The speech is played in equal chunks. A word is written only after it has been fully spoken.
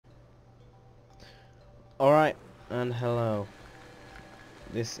Alright, and hello.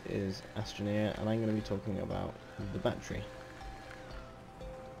 This is ASTRONEER, and I'm going to be talking about the battery.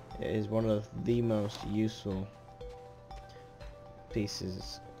 It is one of the most useful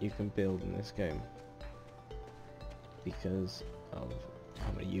pieces you can build in this game because of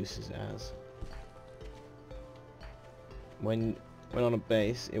how many uses it has. When on a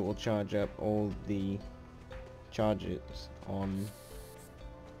base, it will charge up all the charges on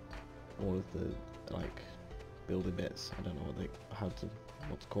all of the builder bits. I don't know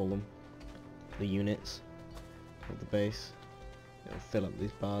what to call them. The units of the base. It'll fill up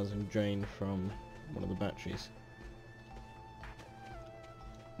these bars and drain from one of the batteries.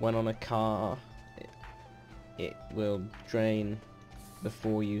 When on a car, it will drain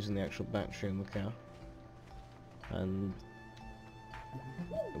before using the actual battery in the car. And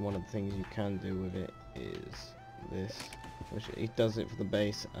one of the things you can do with it is this, which it does it for the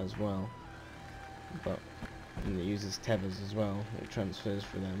base as well, but and it uses tethers as well. It transfers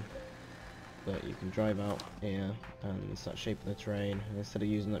for them, but you can drive out here and start shaping the terrain, and instead of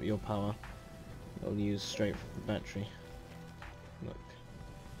using up your power, it'll use straight from the battery. Look,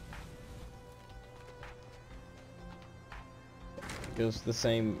 it goes the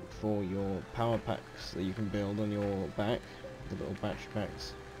same for your power packs that you can build on your back, the little battery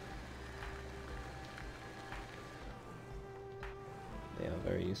packs. They are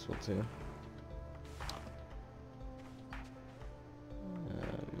very useful too.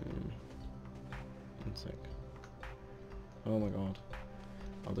 One sec. Oh my god.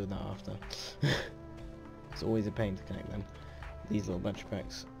 I'll do that after. It's always a pain to connect them. These little battery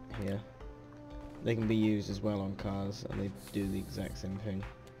packs here, they can be used as well on cars, and they do the exact same thing.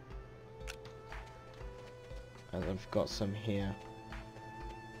 And I've got some here,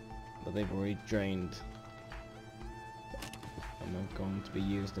 but they've already drained and they're going to be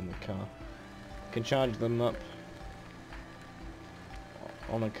used in the car. You can charge them up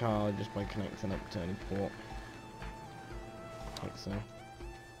on a car just by connecting up to any port, like so.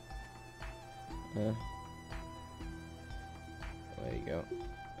 There you go,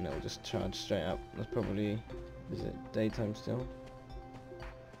 and it'll just charge straight up. That's probably, is it daytime still?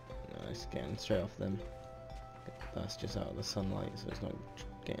 No, it's getting straight off them. That's just out of the sunlight, so it's not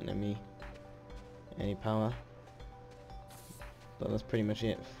getting any power. But that's pretty much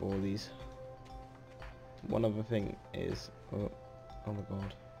it for these. One other thing is, oh my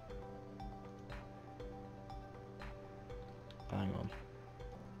god, hang on,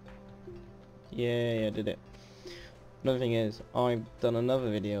 yeah, I did it. Another thing is, I've done another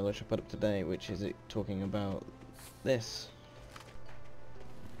video which I put up today, which is it talking about this.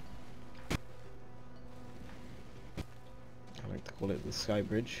 I like to call it the Sky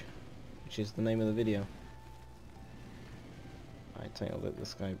Bridge, which is the name of the video. I titled it the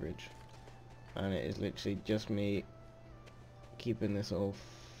Sky Bridge, and it is literally just me keeping this all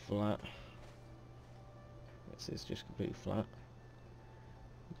flat. This is just completely flat,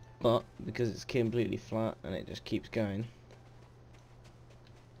 but because it's completely flat and it just keeps going,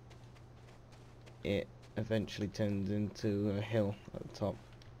 it eventually turns into a hill at the top,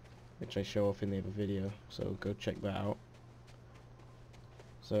 which I show off in the other video, so go check that out.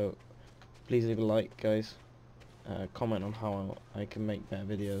 So please leave a like, guys. Comment on how I can make better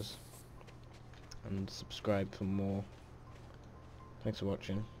videos, and subscribe for more. Thanks for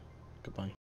watching. Goodbye.